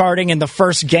 He's starting in the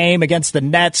first game against the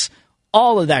Nets,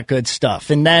 all of that good stuff.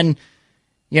 And then,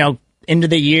 into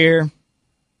the year,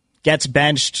 gets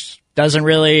benched, doesn't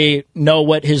really know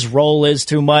what his role is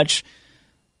too much,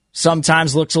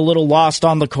 sometimes looks a little lost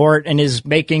on the court and is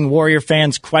making Warrior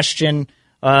fans question,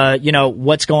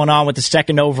 what's going on with the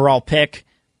second overall pick.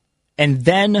 And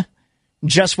then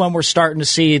just when we're starting to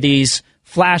see these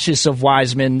flashes of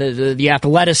Wiseman, the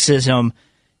athleticism,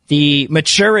 the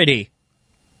maturity,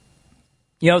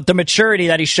 the maturity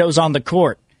that he shows on the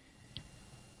court.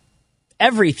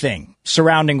 everything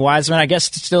surrounding Wiseman. I guess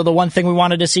still the one thing we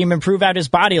wanted to see him improve out his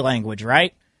body language,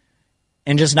 right?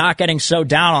 And just not getting so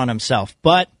down on himself.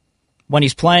 But when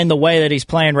he's playing the way that he's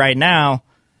playing right now,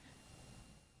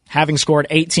 having scored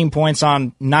 18 points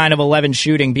on 9 of 11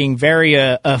 shooting, being very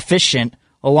efficient,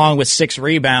 along with 6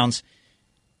 rebounds,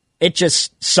 it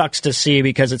just sucks to see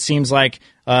because it seems like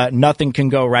nothing can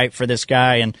go right for this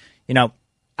guy. And, you know,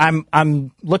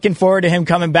 I'm looking forward to him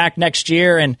coming back next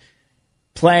year and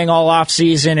playing all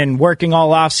offseason and working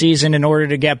all offseason in order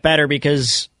to get better,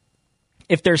 because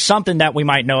if there's something that we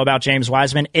might know about James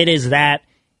Wiseman, it is that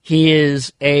he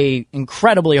is a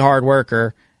incredibly hard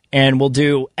worker and will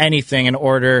do anything in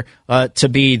order to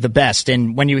be the best.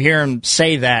 And when you hear him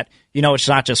say that, you know it's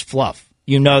not just fluff.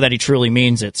 You know that he truly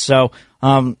means it. So,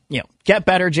 get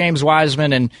better, James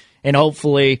Wiseman, and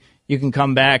hopefully you can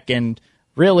come back and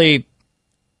really,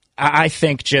 I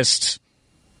think, just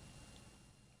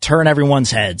turn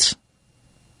everyone's heads.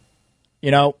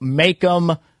 You know, make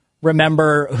them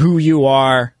remember who you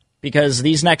are, because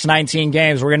these next 19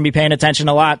 games, we're going to be paying attention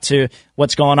a lot to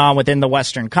what's going on within the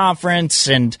Western Conference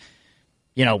and,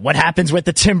 you know, what happens with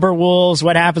the Timberwolves,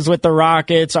 what happens with the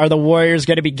Rockets. Are the Warriors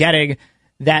going to be getting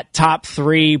that top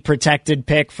 3 protected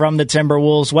pick from the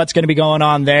Timberwolves? What's going to be going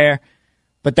on there?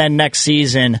 But then next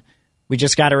season, we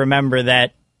just got to remember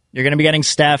that you're going to be getting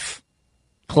Steph,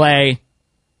 Clay,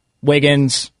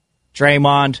 Wiggins,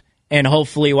 Draymond, and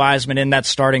hopefully Wiseman in that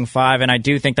starting 5, and I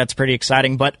do think that's pretty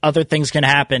exciting. But other things can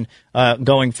happen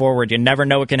going forward. You never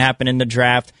know what can happen in the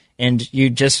draft, and you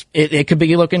just it could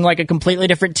be looking like a completely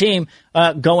different team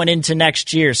going into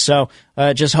next year. So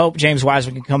just hope James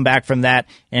Wiseman can come back from that,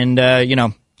 and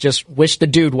just wish the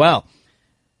dude well.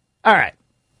 All right.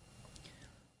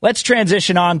 Let's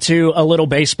transition on to a little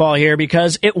baseball here,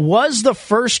 because it was the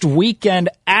first weekend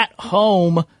at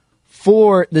home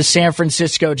for the San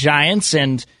Francisco Giants,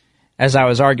 and as I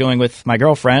was arguing with my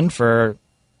girlfriend for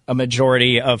a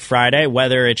majority of Friday,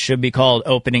 whether it should be called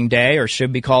opening day or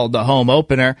should be called the home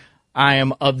opener, I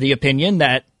am of the opinion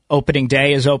that opening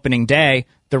day is opening day.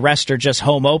 The rest are just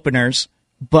home openers.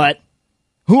 But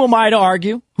who am I to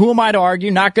argue?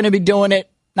 Not going to be doing it.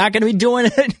 Not going to be doing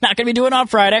it on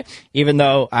Friday, even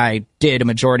though I did a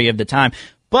majority of the time.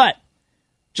 But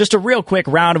just a real quick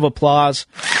round of applause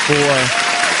for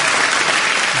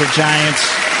the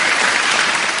Giants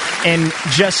and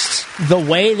just the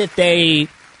way that they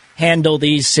handle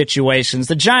these situations.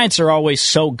 The Giants are always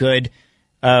so good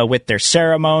with their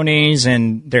ceremonies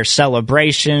and their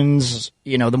celebrations.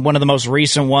 You know, one of the most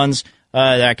recent ones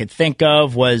that I could think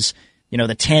of was, the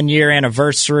 10-year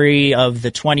anniversary of the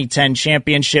 2010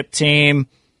 championship team,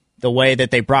 the way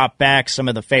that they brought back some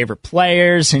of the favorite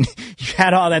players, and you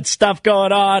had all that stuff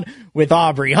going on with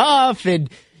Aubrey Huff, and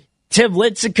Tim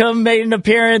Lincecum made an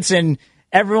appearance, and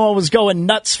everyone was going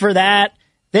nuts for that.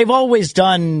 They've always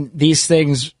done these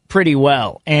things pretty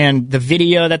well. And the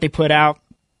video that they put out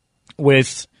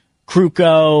with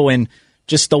Kruko and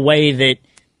just the way that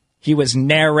he was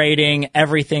narrating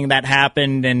everything that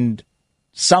happened, and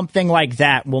something like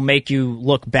that will make you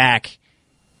look back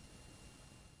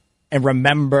and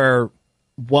remember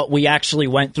what we actually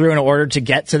went through in order to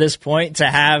get to this point, to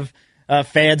have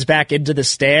fans back into the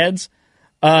stands.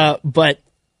 But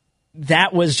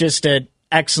that was just an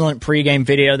excellent pregame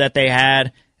video that they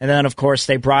had. And then, of course,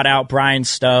 they brought out Brian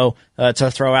Stowe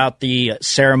to throw out the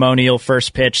ceremonial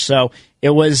first pitch. So it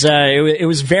was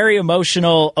very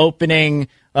emotional opening.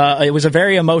 It was a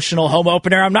very emotional home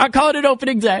opener. I'm not calling it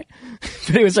opening day,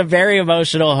 but it was a very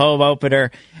emotional home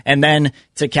opener. And then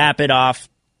to cap it off,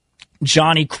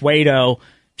 Johnny Cueto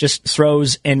just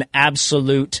throws an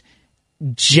absolute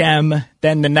gem.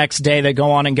 Then the next day they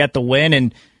go on and get the win,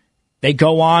 and they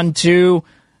go on to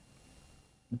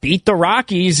beat the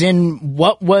Rockies in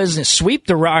what was sweep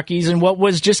the Rockies in what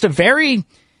was just a very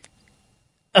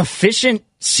efficient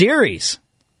series.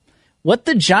 What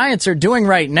the Giants are doing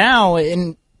right now,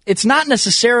 and it's not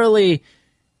necessarily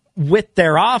with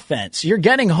their offense. You're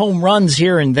getting home runs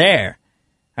here and there.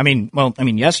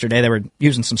 Yesterday they were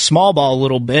using some small ball a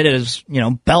little bit as,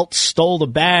 Belt stole the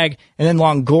bag, and then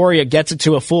Longoria gets it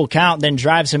to a full count, then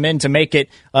drives him in to make it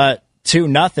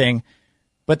 2-0.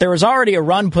 But there was already a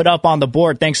run put up on the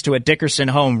board thanks to a Dickerson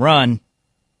home run.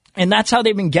 And that's how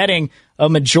they've been getting a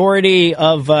majority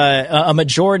of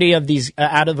these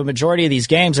out of a majority of these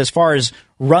games as far as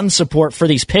run support for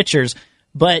these pitchers.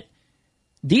 But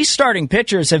these starting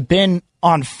pitchers have been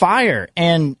on fire.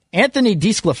 And Anthony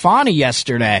DeSclafani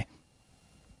yesterday,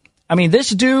 this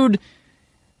dude,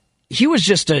 he was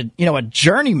just a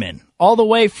journeyman all the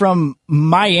way from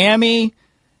Miami,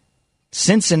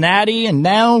 Cincinnati, and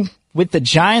now with the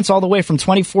Giants all the way from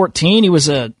 2014. He was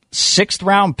a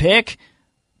 6th-round pick.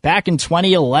 back in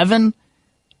 2011.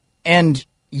 And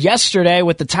yesterday,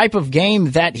 with the type of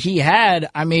game that he had,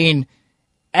 I mean,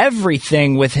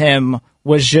 everything with him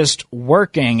was just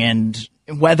working. And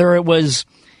whether it was,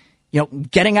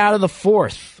 getting out of the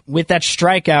fourth with that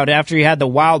strikeout after he had the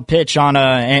wild pitch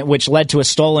which led to a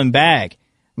stolen bag. I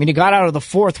mean, he got out of the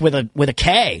fourth with a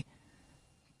K.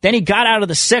 Then he got out of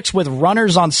the sixth with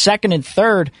runners on second and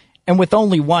third and with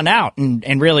only one out.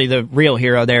 And really the real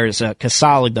hero there is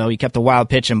Casale, though. He kept the wild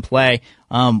pitch in play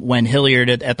when Hilliard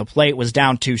at the plate was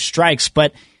down 2 strikes.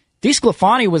 But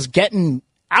DeSclafani was getting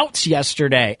outs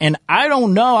yesterday. And I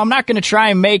don't know. I'm not going to try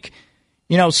and make,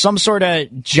 some sort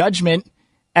of judgment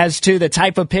as to the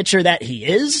type of pitcher that he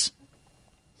is.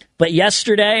 But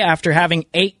yesterday, after having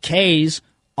 8 Ks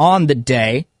on the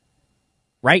day,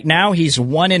 right now he's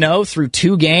 1-0 through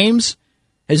 2 games,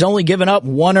 has only given up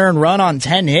 1 earned run on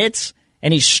 10 hits,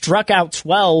 and he struck out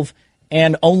 12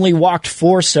 and only walked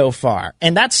 4 so far.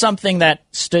 And that's something that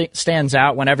stands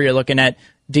out whenever you're looking at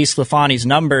DeSclafani's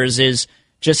numbers, is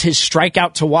just his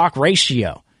strikeout to walk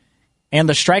ratio. And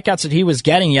the strikeouts that he was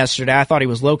getting yesterday, I thought he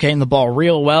was locating the ball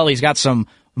real well. He's got some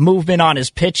movement on his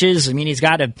pitches. I mean, he's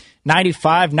got a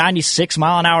 95, 96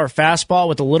 mile an hour fastball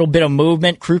with a little bit of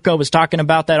movement. Kruko was talking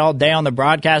about that all day on the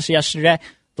broadcast yesterday,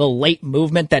 the late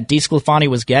movement that DeSclafani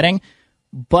was getting.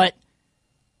 But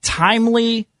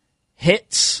timely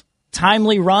hits,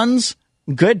 timely runs,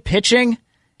 good pitching,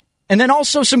 and then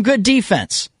also some good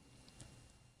defense.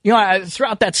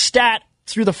 Throughout that stat,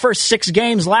 through the first 6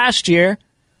 games last year,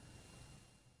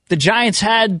 the Giants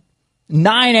had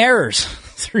 9 errors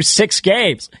through 6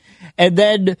 games. And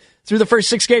then through the first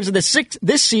 6 games of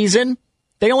this season,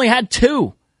 they only had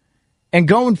 2. And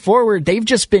going forward, they've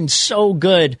just been so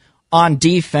good on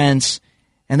defense.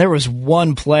 And there was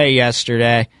one play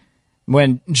yesterday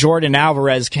when Jordan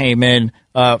Alvarez came in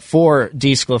for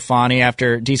DeSclafani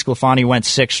after DeSclafani went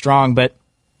 6 strong. But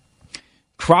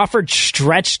Crawford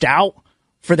stretched out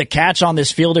for the catch on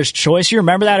this fielder's choice. You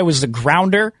remember that? It was the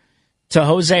grounder to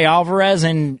Jose Alvarez,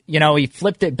 and, he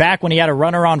flipped it back when he had a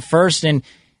runner on first and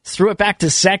threw it back to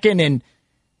second, and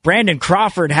Brandon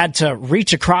Crawford had to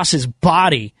reach across his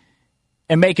body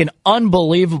and make an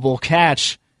unbelievable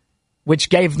catch, which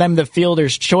gave them the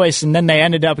fielder's choice, and then they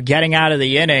ended up getting out of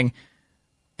the inning.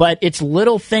 But it's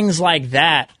little things like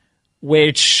that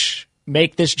which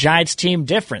make this Giants team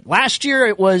different. Last year,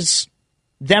 it was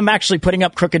them actually putting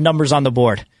up crooked numbers on the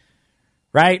board,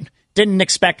 right? Didn't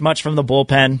expect much from the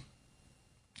bullpen.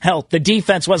 Hell, the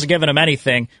defense wasn't giving them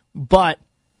anything, but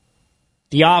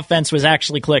the offense was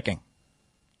actually clicking.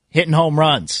 Hitting home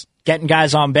runs, getting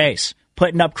guys on base,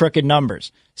 putting up crooked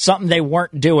numbers. Something they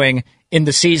weren't doing in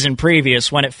the season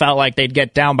previous when it felt like they'd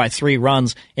get down by 3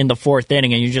 runs in the 4th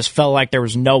inning and you just felt like there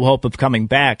was no hope of coming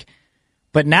back.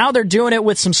 But now they're doing it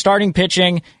with some starting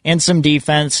pitching and some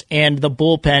defense, and the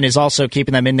bullpen is also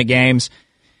keeping them in the games.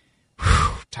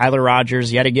 Tyler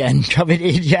Rogers, yet again, coming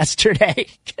in yesterday.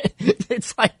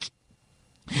 It's like,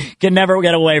 can never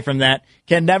get away from that.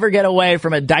 Can never get away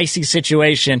from a dicey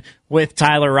situation with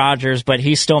Tyler Rogers, but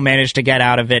he still managed to get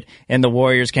out of it, and the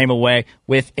Warriors came away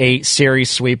with a series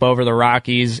sweep over the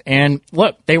Rockies. And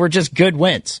look, they were just good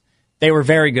wins. They were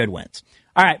very good wins.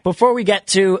 All right, before we get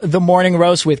to the morning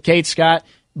roast with Kate Scott,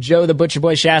 Joe the Butcher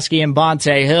Boy Shasky, and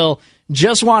Bonte Hill,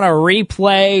 just want to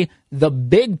replay the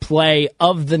big play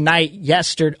of the night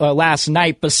last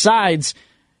night, besides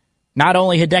not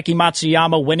only Hideki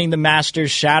Matsuyama winning the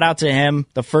Masters, shout out to him,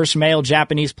 the first male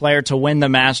Japanese player to win the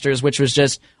Masters, which was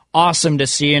just awesome to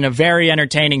see in a very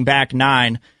entertaining back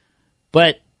 9.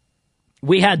 But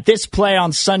we had this play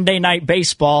on Sunday Night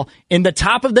Baseball in the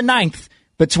top of the 9th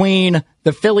between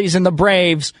the Phillies and the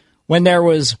Braves when there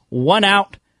was 1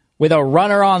 out with a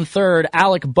runner on third,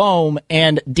 Alec Boehm,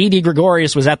 and Didi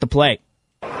Gregorius was at the plate.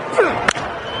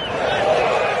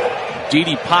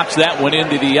 Didi pops that one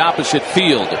into the opposite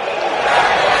field.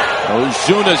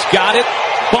 Ozuna's got it.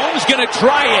 Boehm's going to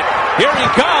try it. Here he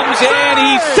comes, and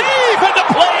he's safe at the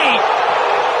plate.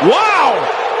 Wow!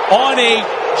 On a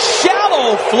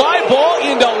shallow fly ball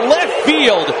into left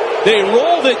field. They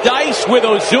roll the dice with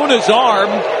Ozuna's arm,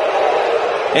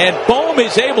 and Boehm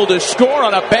is able to score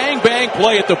on a bang-bang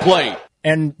play at the plate.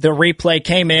 And the replay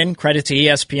came in. Credit to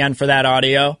ESPN for that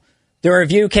audio. The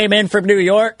review came in from New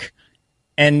York,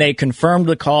 and they confirmed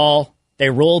the call. They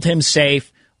ruled him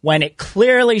safe when it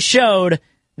clearly showed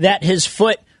that his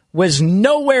foot was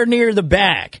nowhere near the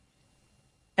bag.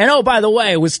 And oh, by the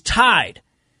way, it was tied.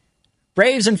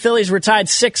 Braves and Phillies were tied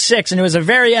 6-6, and it was a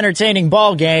very entertaining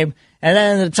ball game. And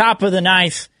then at the top of the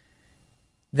 9th,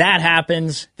 that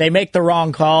happens. They make the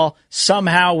wrong call.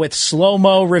 Somehow with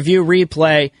slow-mo review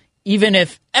replay, even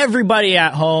if everybody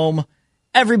at home,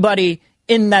 everybody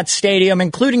in that stadium,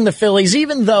 including the Phillies,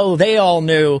 even though they all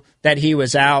knew that he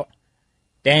was out.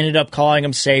 They ended up calling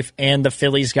him safe, and the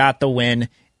Phillies got the win.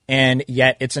 And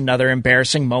yet it's another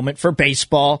embarrassing moment for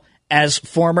baseball, as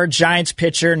former Giants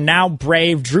pitcher, now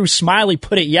Brave, Drew Smyly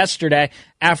put it yesterday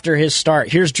after his start.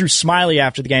 Here's Drew Smyly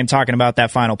after the game talking about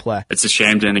that final play. It's a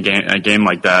shame to end a game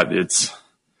like that. It's,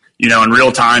 in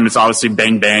real time, it's obviously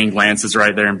bang, bang. Lance is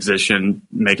right there in position,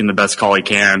 making the best call he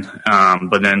can.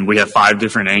 But then we have 5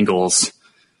 different angles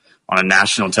on a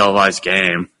national televised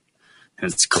game.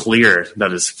 And it's clear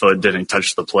that his foot didn't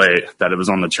touch the plate, that it was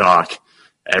on the chalk.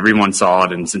 Everyone saw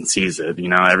it and sees it.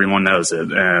 Everyone knows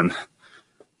it. And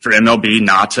for MLB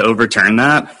not to overturn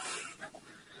that,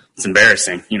 it's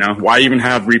embarrassing. Why even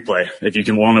have replay if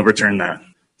you won't overturn that?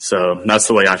 So that's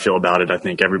the way I feel about it. I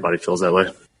think everybody feels that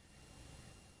way.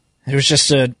 It was just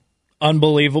an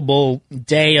unbelievable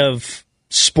day of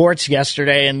sports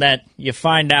yesterday, in that you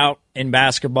find out in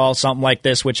basketball something like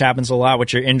this, which happens a lot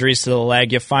with your injuries to the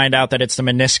leg. You find out that it's the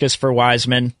meniscus for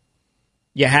Wiseman.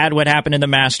 You had what happened in the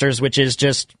Masters, which is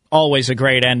just always a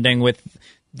great ending, with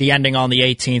the ending on the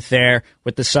 18th there,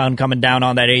 with the sun coming down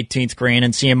on that 18th green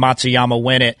and seeing Matsuyama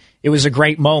win it. It was a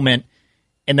great moment,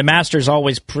 and the Masters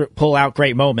always pull out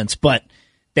great moments, but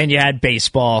then you had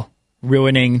baseball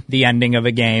ruining the ending of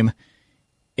a game.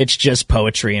 It's just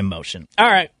poetry in motion. All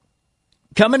right.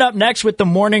 Coming up next with the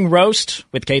Morning Roast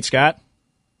with Kate Scott,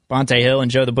 Bonte Hill,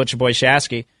 and Joe the Butcher Boy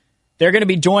Shasky. They're going to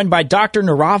be joined by Dr.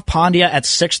 Nirav Pandya at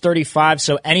 6:35.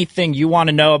 So anything you want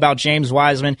to know about James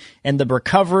Wiseman and the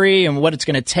recovery and what it's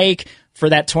going to take for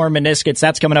that torn meniscus,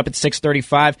 that's coming up at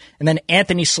 6:35. And then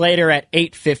Anthony Slater at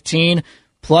 8:15.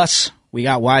 Plus, we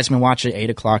got Wiseman Watch at 8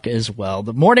 o'clock as well.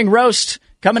 The Morning Roast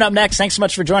coming up next. Thanks so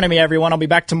much for joining me, everyone. I'll be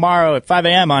back tomorrow at 5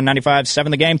 a.m. on 95.7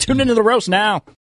 The Game. Tune into the roast now.